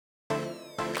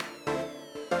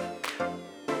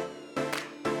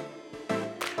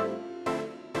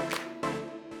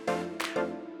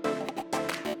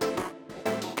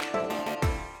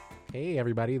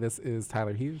everybody. This is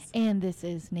Tyler Hughes. And this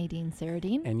is Nadine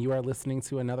Saradine. And you are listening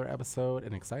to another episode,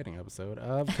 an exciting episode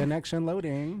of Connection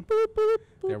Loading. Boop, boop,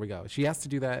 boop. There we go. She has to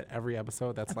do that every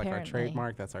episode. That's Apparently. like our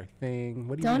trademark. That's our thing.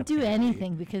 What do you Don't mean do apparently?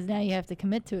 anything because now you have to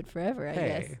commit to it forever, I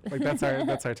Hey, guess. like that's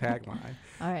our tagline.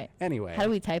 All right. Anyway. How do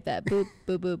we type that? Boop,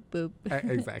 boop, boop, boop.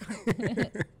 Exactly.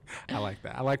 I like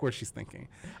that. I like where she's thinking.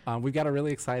 We've got a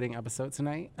really exciting episode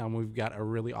tonight. We've got a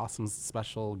really awesome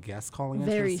special guest calling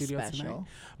into Very the studio special. tonight.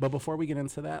 But before we get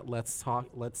into that, let's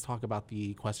talk about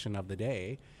the question of the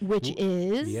day, Which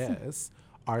is? Yes.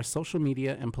 Are social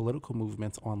media and political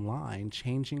movements online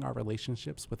changing our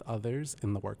relationships with others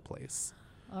in the workplace?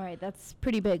 All right, that's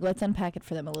pretty big. Let's unpack it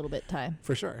for them a little bit, Ty.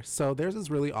 For sure. So there's this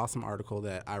really awesome article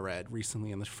that I read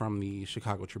recently from the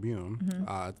Chicago Tribune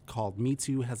called "Me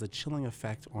Too Has a Chilling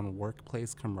Effect on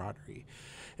Workplace Camaraderie."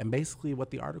 And basically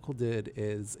what the article did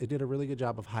is it did a really good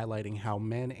job of highlighting how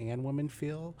men and women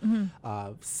feel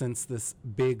since this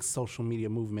big social media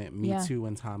movement, Me Too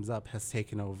and Time's Up, has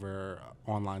taken over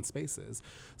online spaces.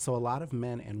 So a lot of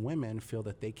men and women feel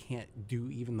that they can't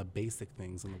do even the basic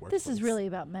things in the workplace. This is really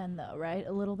about men, though, right?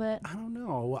 A little bit? I don't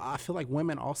know. I feel like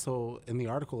women also, in the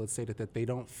article, it stated that they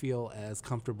don't feel as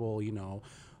comfortable,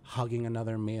 hugging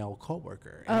another male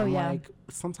coworker. And I'm like,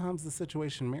 sometimes the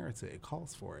situation merits it. It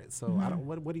calls for it. So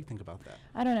what do you think about that?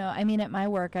 I don't know. I mean, at my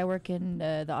work, I work in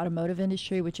the automotive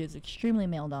industry, which is extremely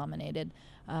male-dominated.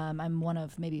 I'm one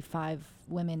of maybe 5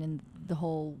 women in the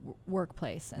whole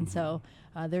workplace. And so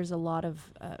there's a lot of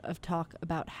talk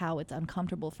about how it's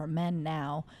uncomfortable for men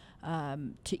now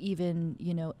to even,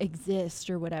 exist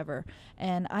or whatever.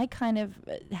 And I kind of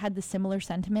had the similar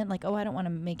sentiment, like, I don't want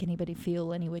to make anybody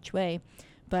feel any which way.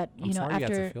 But I'm sorry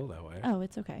after you had to feel that way. Oh,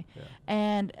 it's okay. Yeah.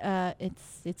 And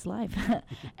it's live.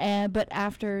 But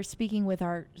after speaking with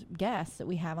our guest that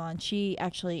we have on, she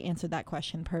actually answered that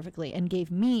question perfectly and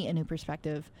gave me a new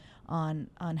perspective on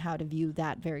how to view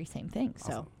that very same thing.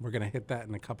 Awesome. So we're going to hit that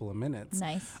in a couple of minutes.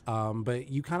 Nice. But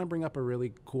you kind of bring up a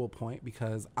really cool point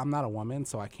because I'm not a woman,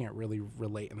 so I can't really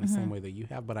relate in the same way that you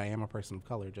have, but I am a person of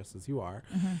color just as you are.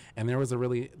 And there was a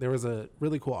really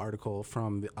cool article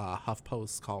from the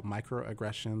HuffPost called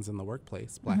 "Microaggressions in the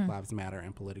Workplace, Black Lives Matter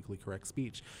and Politically Correct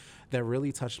Speech" that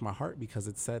really touched my heart because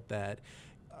it said that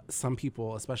some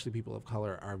people, especially people of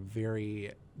color,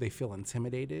 they feel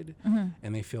intimidated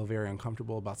and they feel very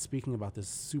uncomfortable about speaking about this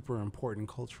super important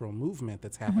cultural movement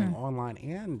that's happening online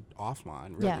and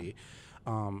offline, really.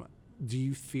 Do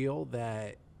you feel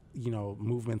that,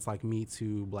 movements like Me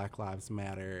Too, Black Lives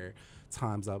Matter,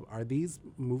 Time's Up, are these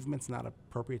movements not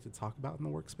appropriate to talk about in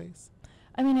the workspace?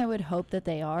 I mean, I would hope that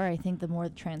they are. I think the more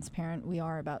transparent we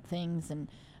are about things, and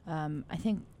I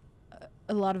think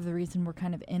a lot of the reason we're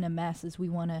kind of in a mess is we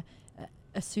want to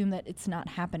assume that it's not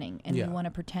happening, and we want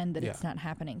to pretend that it's not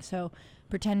happening. So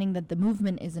pretending that the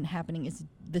movement isn't happening is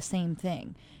the same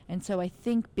thing. And so I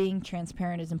think being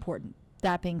transparent is important.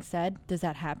 That being said, does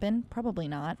that happen? Probably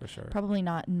not. For sure. Probably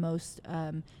not in most,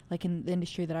 like in the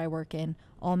industry that I work in,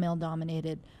 all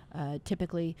male-dominated,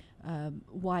 typically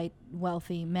white,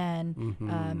 wealthy men.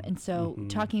 And so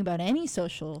talking about any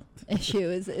social issue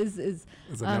is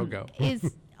It's a no-go.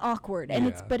 is awkward. And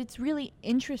Yeah. but it's really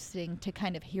interesting to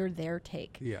kind of hear their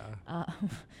take. Yeah.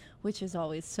 Which is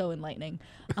always so enlightening.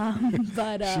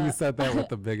 But She said that with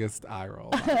the biggest eye roll.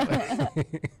 By the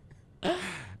way.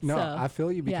 No, So, I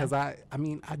feel you because I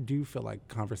do feel like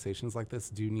conversations like this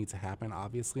do need to happen,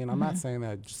 obviously. And I'm not saying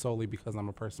that solely because I'm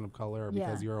a person of color or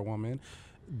because you're a woman.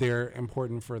 They're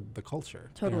important for the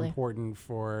culture. Totally. They're important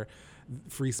for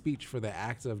free speech, for the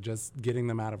act of just getting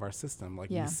them out of our system. Like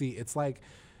you see, it's like,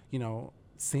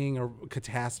 seeing a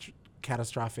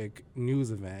catastrophic news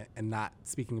event and not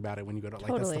speaking about it when you go to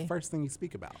like that's the first thing you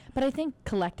speak about. But I think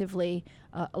collectively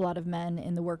a lot of men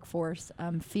in the workforce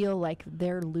feel like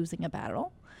they're losing a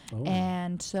battle.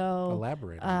 And so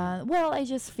Elaborate. well, I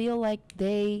just feel like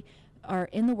they are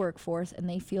in the workforce and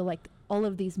they feel like all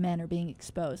of these men are being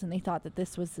exposed, and they thought that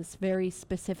this was this very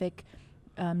specific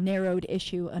narrowed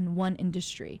issue on one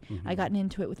industry. I gotten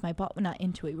into it with my boss, not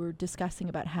into it, we were discussing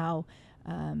about how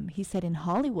he said in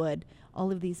Hollywood, all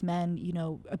of these men,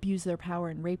 abuse their power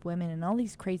and rape women and all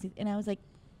these crazy, and I was like,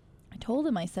 I told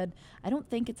him, I said, I don't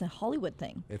think it's a Hollywood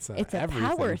thing. It's a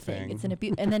power thing. It's an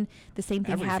abuse. And then the same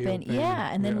thing Every happened. field thing.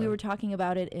 And then we were talking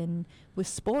about it with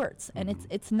sports, and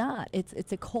it's not.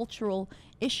 It's a cultural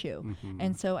issue.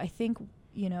 And so I think,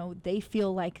 they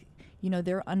feel like,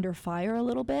 they're under fire a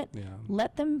little bit. Yeah.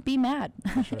 Let them be mad.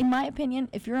 In my opinion,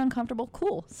 if you're uncomfortable,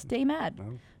 cool, stay mad.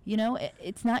 No.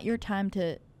 It's not your time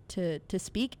to to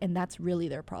speak, and that's really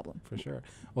their problem. For sure.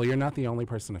 Well, you're not the only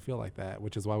person to feel like that,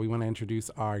 which is why we want to introduce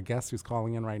our guest who's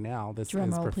calling in right now. This Drum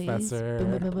is roll, Professor please.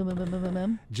 Boom, boom, boom, boom, boom, boom, boom,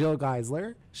 boom. Jill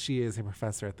Geisler. She is a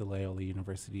professor at the Loyola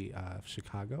University of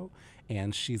Chicago,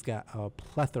 and she's got a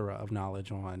plethora of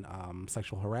knowledge on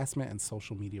sexual harassment and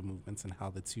social media movements and how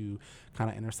the two kind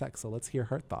of intersect. So let's hear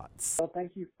her thoughts. Well,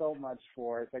 thank you so much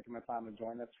for taking the time to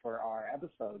join us for our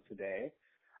episode today.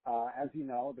 As you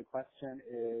know, the question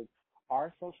is,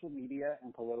 are social media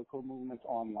and political movements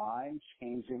online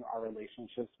changing our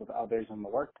relationships with others in the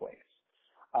workplace?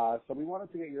 So we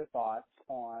wanted to get your thoughts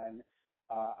on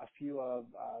a few of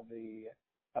the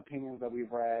opinions that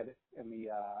we've read in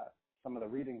some of the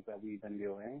readings that we've been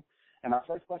doing. And our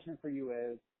first question for you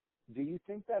is, do you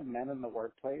think that men in the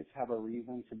workplace have a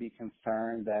reason to be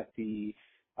concerned that the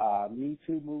Me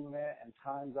Too movement and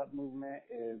Time's Up movement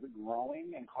is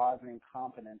growing and causing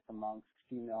confidence amongst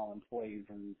female employees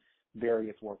in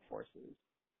various workforces?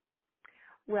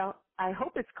 Well, I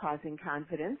hope it's causing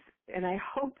confidence, and I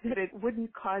hope that it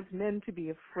wouldn't cause men to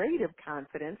be afraid of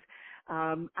confidence.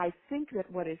 I think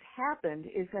that what has happened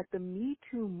is that the Me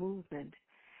Too movement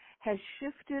has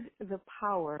shifted the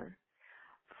power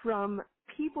from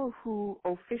people who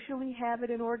officially have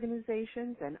it in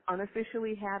organizations and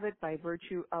unofficially have it by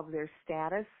virtue of their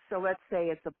status. So let's say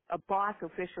it's a boss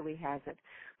officially has it,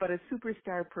 but a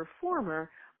superstar performer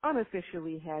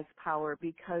unofficially has power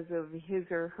because of his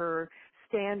or her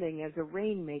standing as a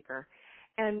rainmaker.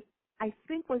 And I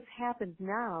think what's happened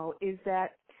now is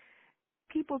that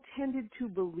people tended to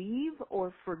believe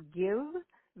or forgive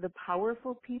the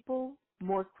powerful people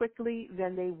more quickly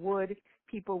than they would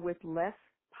people with less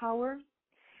power.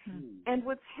 And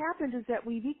what's happened is that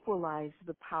we've equalized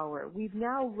the power. We've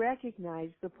now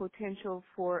recognized the potential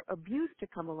for abuse to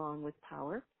come along with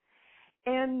power.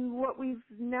 And what we've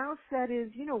now said is,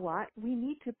 you know what, we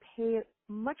need to pay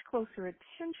much closer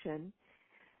attention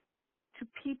to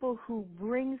people who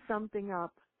bring something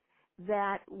up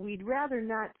that we'd rather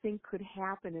not think could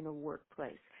happen in a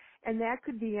workplace. And that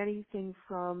could be anything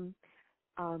from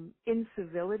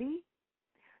incivility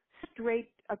straight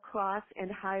across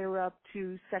and higher up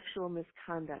to sexual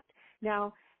misconduct.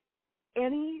 Now,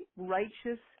 any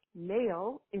righteous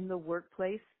male in the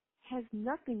workplace has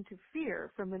nothing to fear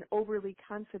from an overly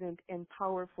confident and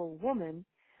powerful woman.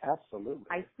 Absolutely.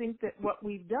 I think that what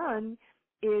we've done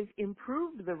is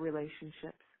improved the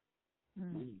relationships.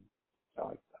 I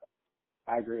like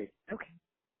that. I agree. Okay.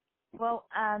 Well,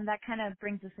 that kind of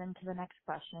brings us into the next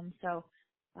question. So,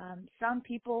 some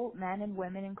people, men and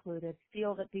women included,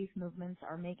 feel that these movements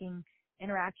are making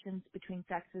interactions between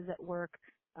sexes at work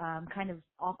kind of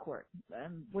awkward.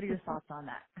 What are your thoughts on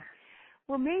that?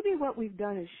 Well, maybe what we've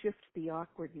done is shift the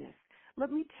awkwardness.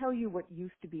 Let me tell you what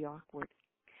used to be awkward.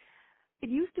 It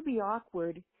used to be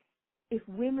awkward if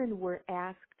women were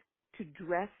asked to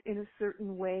dress in a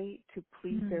certain way to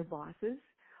please their bosses,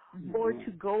 or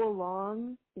to go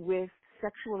along with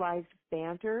sexualized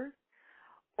banter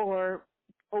or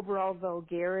overall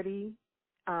vulgarity,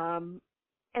 and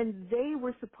they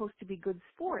were supposed to be good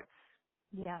sports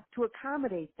to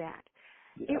accommodate that.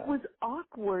 Yeah. It was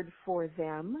awkward for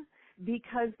them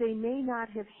because they may not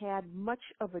have had much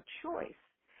of a choice.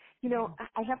 You know,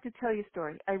 I have to tell you a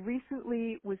story. I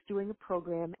recently was doing a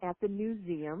program at the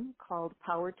museum called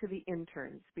Power to the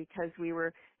Interns because we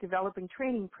were developing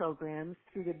training programs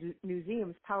through the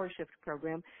museum's Power Shift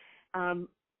program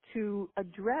to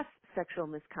address sexual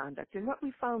misconduct. And what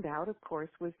we found out, of course,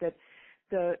 was that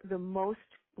the most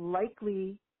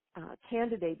likely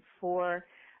candidate for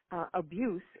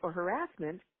abuse or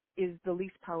harassment is the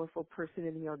least powerful person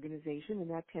in the organization, and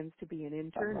that tends to be an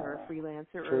intern or a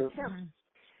freelancer or a temp.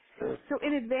 So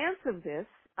in advance of this,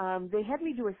 they had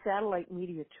me do a satellite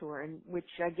media tour in which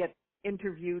I get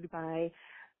interviewed by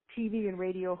TV and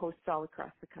radio hosts all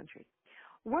across the country.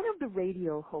 One of the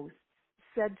radio hosts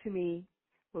said to me,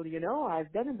 well, you know,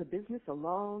 I've been in the business a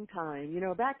long time. You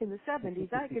know, back in the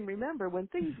 70s, I can remember when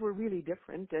things were really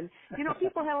different and, you know,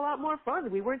 people had a lot more fun.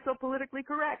 We weren't so politically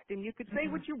correct and you could say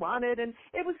what you wanted and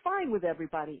it was fine with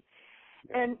everybody.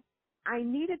 And I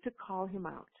needed to call him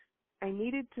out. I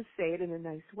needed to say it in a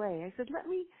nice way. I said, let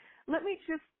me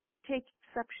just take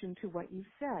exception to what you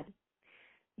said.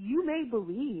 You may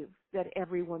believe that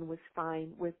everyone was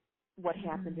fine with what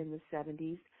happened in the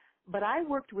 70s, but I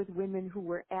worked with women who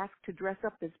were asked to dress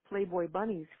up as Playboy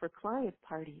bunnies for client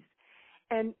parties.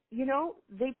 And, you know,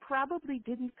 they probably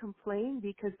didn't complain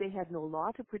because they had no law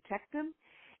to protect them.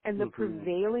 And the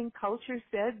prevailing culture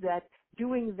said that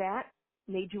doing that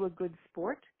made you a good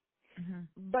sport.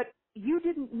 But you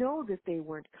didn't know that they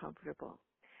weren't comfortable.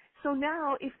 So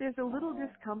now if there's a little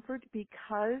discomfort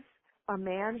because a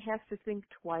man has to think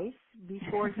twice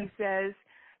before he says,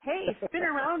 hey, spin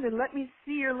around and let me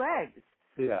see your legs.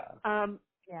 Yeah.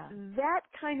 Yeah. That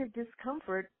kind of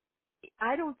discomfort,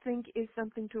 I don't think is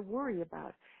something to worry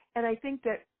about. And I think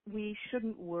that we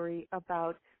shouldn't worry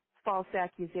about false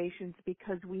accusations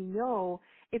because we know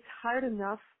it's hard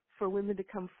enough for women to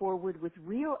come forward with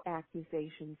real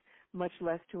accusations, much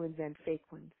less to invent fake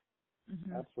ones.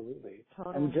 Mm-hmm. Absolutely.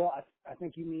 Totally. And Jill, I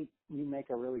think you make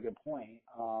a really good point.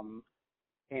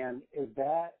 And is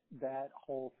that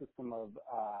whole system of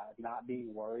not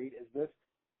being worried, is this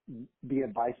the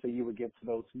advice that you would give to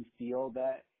those who feel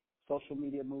that social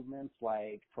media movements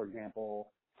like, for example,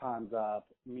 Time's Up,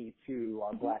 Me Too,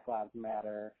 or Black Lives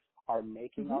Matter are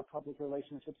making our public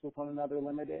relationships with one another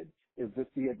limited? Is this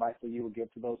the advice that you would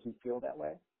give to those who feel that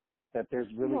way? That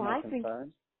there's really no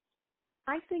concern?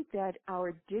 I think that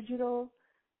our digital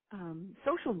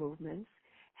social movements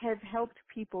have helped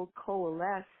people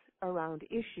coalesce around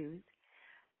issues,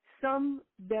 some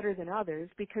better than others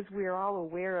because we're all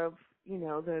aware of,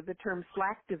 the term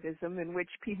slacktivism in which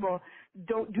people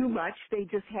don't do much. They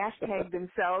just hashtag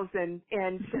themselves and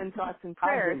send thoughts and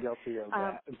prayers. I've been guilty of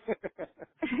that.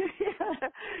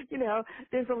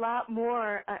 There's a lot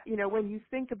more, when you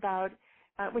think about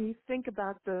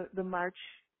the March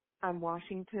on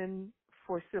Washington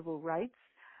for Civil Rights,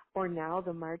 or now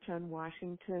the March on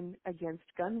Washington against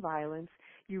gun violence,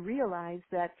 you realize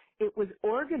that it was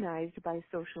organized by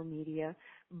social media,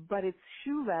 but it's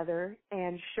shoe leather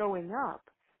and showing up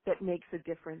that makes a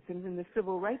difference. And in the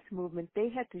civil rights movement, they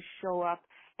had to show up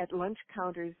at lunch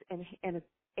counters and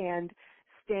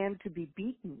stand to be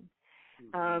beaten.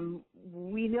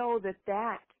 We know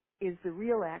that is the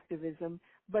real activism,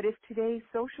 but if today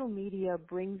social media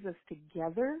brings us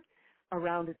together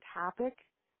around a topic,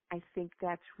 I think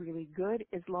that's really good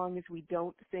as long as we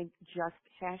don't think just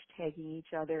hashtagging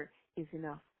each other is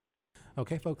enough.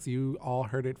 Okay, folks, you all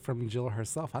heard it from Jill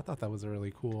herself. I thought that was a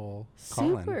really cool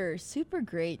call-in. Super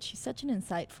great. She's such an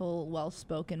insightful,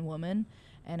 well-spoken woman,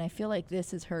 and I feel like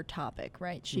this is her topic,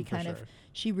 right? She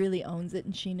she really owns it,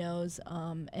 and she knows,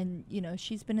 and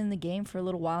she's been in the game for a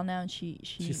little while now, and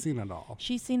she's seen it all.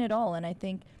 She's seen it all, and I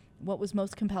think what was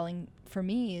most compelling for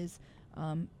me is,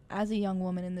 as a young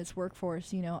woman in this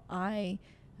workforce, I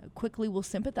quickly will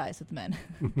sympathize with men,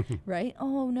 right?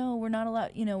 Oh no, we're not allowed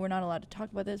to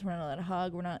talk about this. We're not allowed to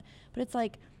hug. But it's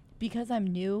like, because I'm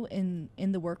new in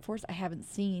the workforce, I haven't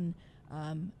seen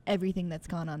everything that's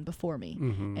gone on before me.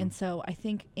 And so I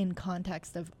think in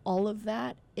context of all of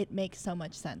that, it makes so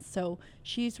much sense. So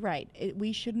she's right.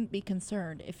 We shouldn't be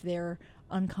concerned if they're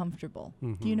uncomfortable.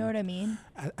 Do you know what I mean?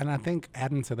 And I think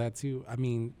adding to that too, I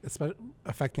mean,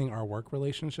 affecting our work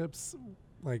relationships,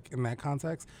 like in that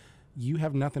context, you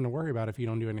have nothing to worry about if you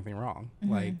don't do anything wrong.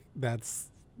 Like, that's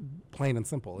plain and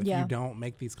simple. If you don't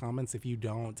make these comments, if you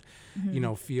don't,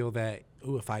 feel that,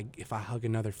 if I hug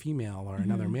another female or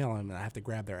another male, and I have to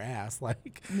grab their ass,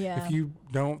 like, if you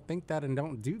don't think that and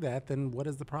don't do that, then what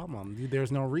is the problem?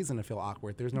 There's no reason to feel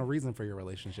awkward. There's no reason for your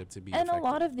relationship to be affected. A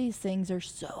lot of these things are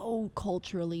so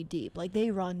culturally deep. Like,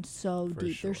 they run so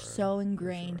deep. Sure. They're so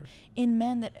ingrained in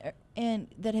men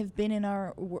that have been in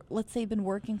our, let's say, been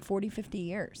working 40, 50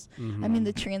 years. I mean,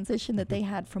 the transition that they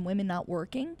had from women not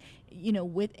working,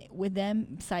 with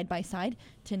them side by side,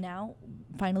 to now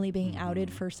finally being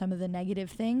outed for some of the negative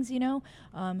things,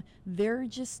 they're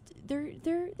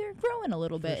growing a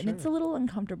little bit, and it's a little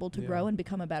uncomfortable to grow and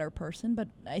become a better person, but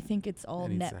I think it's all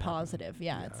net positive.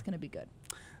 Yeah, it's going to be good.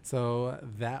 So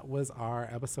that was our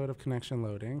episode of Connection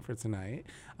Loading for tonight.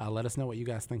 Let us know what you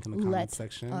guys think in the comments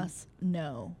section. Let us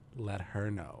know. Let her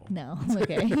know. No,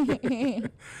 okay.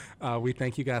 We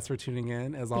thank you guys for tuning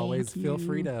in. As always, feel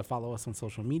free to follow us on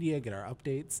social media, get our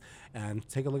updates, and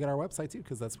take a look at our website too,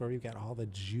 because that's where we've got all the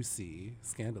juicy,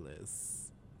 scandalous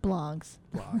blogs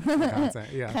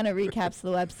content. Yeah, kind of recaps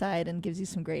the website and gives you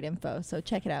some great info. So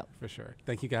check it out. For sure.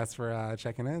 Thank you guys for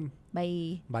checking in.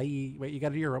 Bye. Wait, you got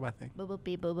to do your robot thing. Boop, boop,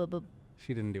 beep, boop, boop, boop.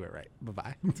 She didn't do it right.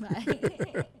 Bye-bye.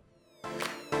 Bye.